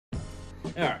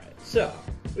Alright, so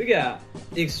we got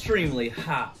extremely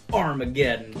hot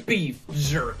Armageddon beef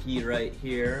jerky right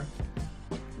here.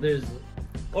 There's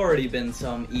already been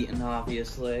some eaten,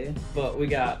 obviously, but we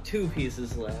got 2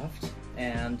 pieces left,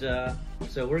 and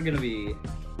so we're gonna be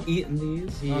eating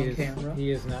these on camera.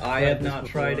 He is not. I have not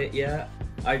tried it yet.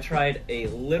 I tried a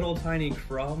little tiny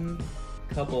crumb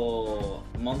a couple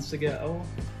months ago,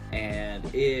 and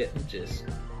it just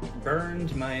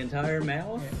burned my entire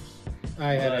mouth. Yes.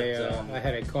 I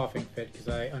had a coughing fit because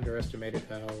I underestimated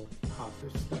how hot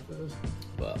this stuff is.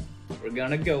 But we're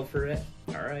gonna go for it.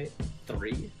 All right,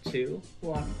 3, 2,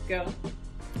 1, go.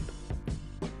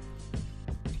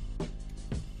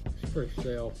 It's pretty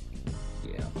stale.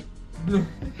 Yeah.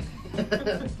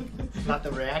 It's not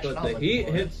the reaction. But the heat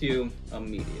hits you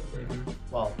immediately.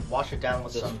 Well, wash it down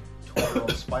with some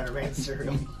 12-year-old Spider-Man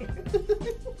cereal.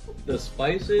 The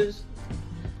spices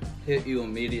hit you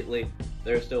immediately.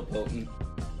 They're still potent.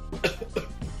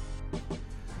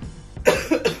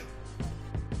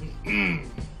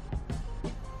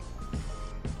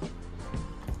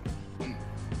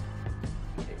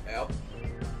 Yep.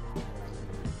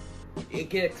 It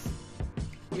kicks.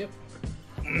 Yep.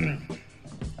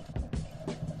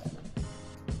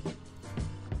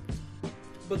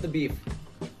 But the beef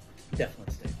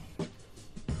definitely stayed. Oh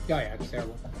yeah, it's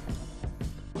terrible.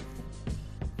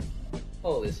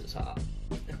 Oh, this is hot.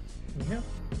 Yeah.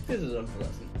 This is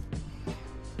unpleasant.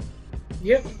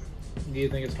 Yep. Do you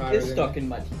think it's hotter It's than stuck in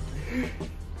my teeth.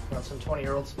 Want some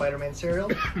 20-year-old Spider-Man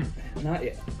cereal? Not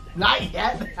yet. Not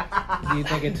yet. Do you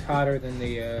think it's hotter than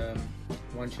the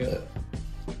one chip?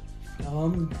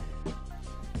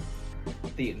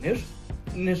 The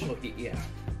initial heat, yeah.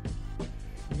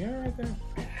 Yeah, right there.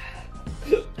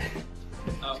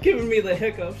 It's giving me the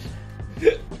hiccups.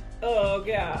 Oh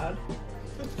God.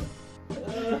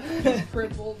 He's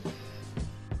crippled.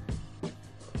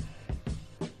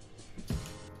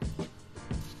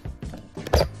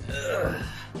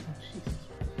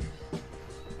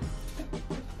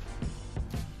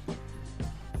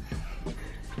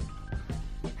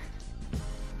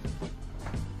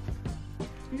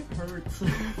 It hurts.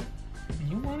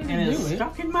 You wanted to And do it's it.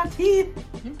 stuck in my teeth.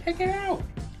 You pick it out.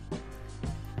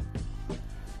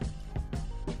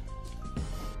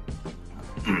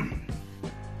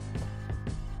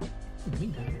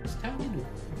 It's time to do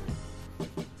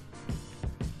it.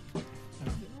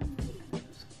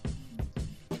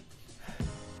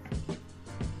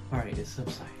 Alright, it's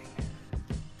subsiding.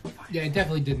 Yeah, it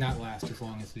definitely did not last as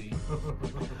long as the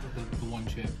one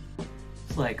chip.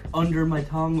 It's like under my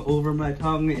tongue, over my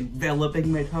tongue,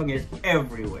 enveloping my tongue. It's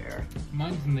everywhere.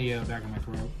 Mine's in the back of my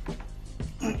throat.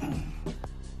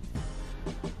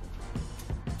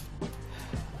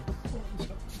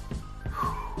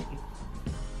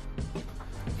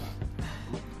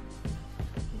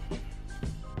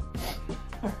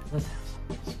 Alright, let's have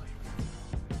some Spider-Man.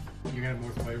 You're gonna have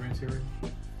more Spider-Man cereal?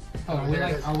 Oh,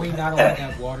 are we not allowed to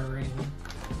have water or anything?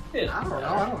 I don't know.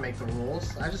 I don't make the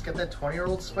rules. I just get that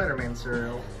 20-year-old Spider-Man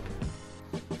cereal.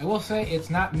 I will say it's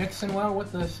not mixing well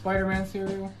with the Spider-Man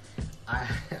cereal. I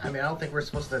mean, I don't think we're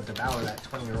supposed to devour that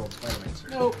 20-year-old Spider-Man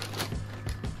cereal. Nope.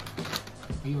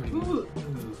 You already know.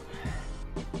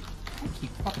 I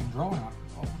keep fucking drawing on it.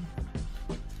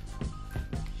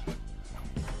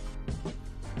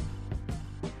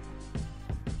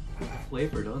 The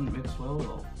flavor doesn't mix well at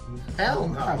all. Hell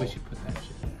no. Probably should put that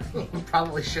shit in. You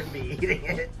probably shouldn't be eating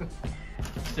it.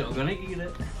 Still gonna eat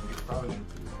it. Probably gonna eat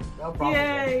it. No problem.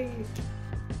 Yay!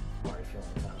 How are you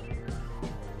feeling about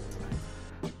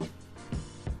it?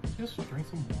 Just drink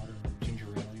some water or ginger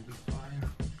ale, you'll be fine.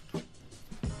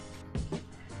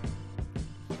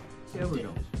 Yeah, we're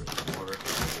going for some water.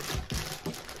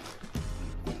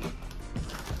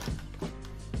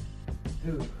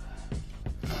 Ooh.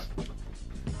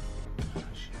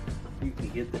 You can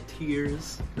get the tears.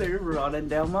 They're running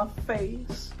down my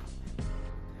face.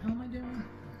 What the hell am I doing?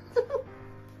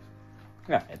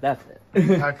 Alright, that's it.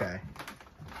 Okay.